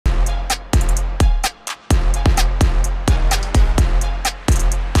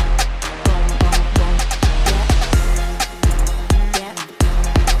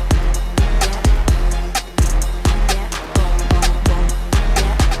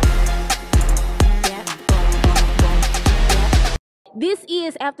This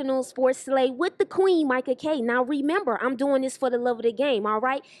is Afternoon Sports Slay with the Queen, Micah K. Now remember, I'm doing this for the love of the game, all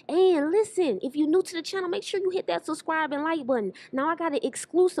right? And listen, if you're new to the channel, make sure you hit that subscribe and like button. Now I got an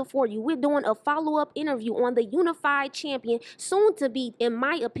exclusive for you. We're doing a follow-up interview on the unified champion, soon to be, in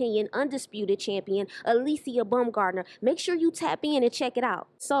my opinion, undisputed champion, AlyciaBaumgardner. Make sure you tap in and check it out.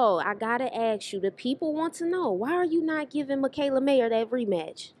 So I gotta ask you, the people want to know, why are you not giving Michaela Mayer that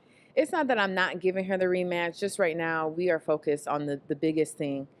rematch? It's not that I'm not giving her the rematch. Just right now, we are focused on the biggest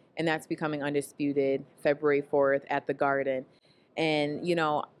thing, and that's becoming undisputed February 4th at the Garden. And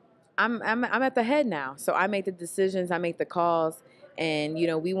I'm at the head now, so I make the decisions, I make the calls, and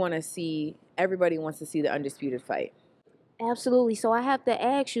we want to see, everybody wants to see the undisputed fight. Absolutely. So I have to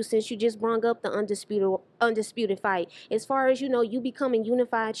ask you, since you just brought up the undisputed fight, as far as you becoming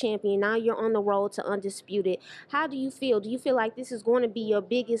unified champion, now you're on the road to undisputed. How do you feel? Do you feel like this is going to be your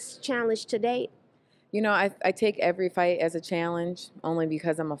biggest challenge to date? I take every fight as a challenge only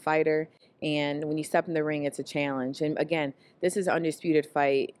because I'm a fighter. And when you step in the ring, it's a challenge. And again, this is an undisputed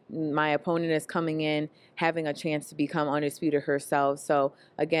fight. My opponent is coming in, having a chance to become undisputed herself. So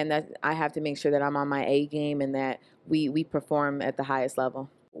again, that I have to make sure that I'm on my A game and that we perform at the highest level.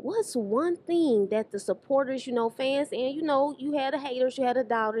 What's one thing that the supporters, fans, and you had the haters, you had the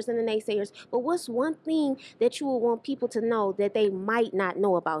doubters and the naysayers, but what's one thing that you would want people to know that they might not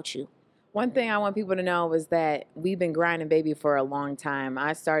know about you? One thing I want people to know is that we've been grinding, baby, for a long time.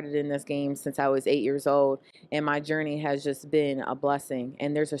 I started in this game since I was 8 years old, and my journey has just been a blessing.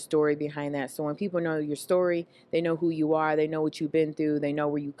 And there's a story behind that. So when people know your story, they know who you are, they know what you've been through, they know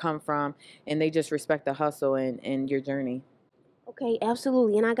where you come from, and they just respect the hustle and your journey. Okay,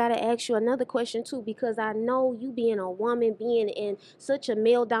 absolutely. And I got to ask you another question too, because I know you being a woman, being in such a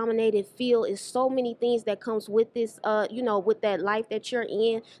male dominated field, is so many things that comes with this, with that life that you're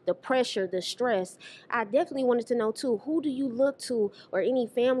in, the pressure, the stress. I definitely wanted to know too, who do you look to, or any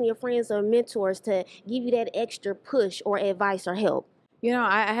family or friends or mentors to give you that extra push or advice or help?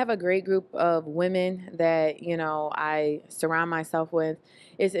 I have a great group of women that, I surround myself with.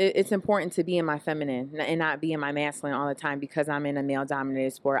 It's important to be in my feminine and not be in my masculine all the time because I'm in a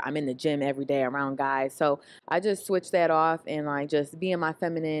male-dominated sport. I'm in the gym every day around guys. So I just switch that off and like just be in my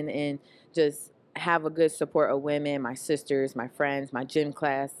feminine and just have a good support of women, my sisters, my friends, my gym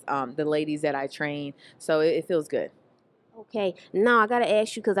class, the ladies that I train. So it feels good. Okay, now I gotta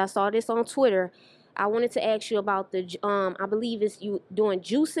ask you because I saw this on Twitter. I wanted to ask you about the I believe it's you doing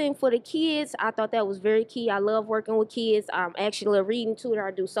juicing for the kids. I thought that was very key. I love working with kids. I'm actually a reading tutor.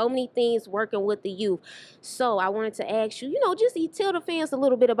 I do so many things working with the youth. So I wanted to ask you, just tell the fans a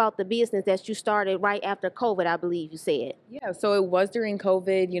little bit about the business that you started right after COVID, I believe you said. Yeah, so it was during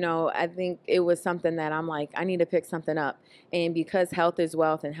COVID. I think it was something that I'm like, I need to pick something up. And because health is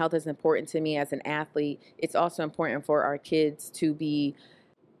wealth and health is important to me as an athlete, it's also important for our kids to be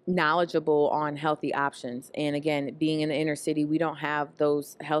knowledgeable on healthy options. And again, being in the inner city, we don't have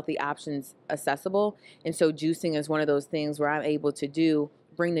those healthy options accessible. And so juicing is one of those things where I'm able to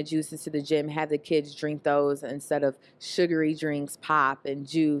bring the juices to the gym, have the kids drink those instead of sugary drinks, pop and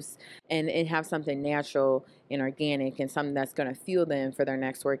juice, and have something natural and organic and something that's going to fuel them for their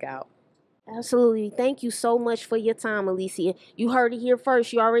next workout. Absolutely. Thank you so much for your time, Alycia. You heard it here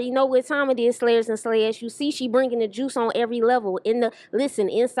first. You already know what time it is, Slayers and Slayettes. You see she bringing the juice on every level. Listen,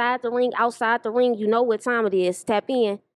 inside the ring, outside the ring, you know what time it is. Tap in.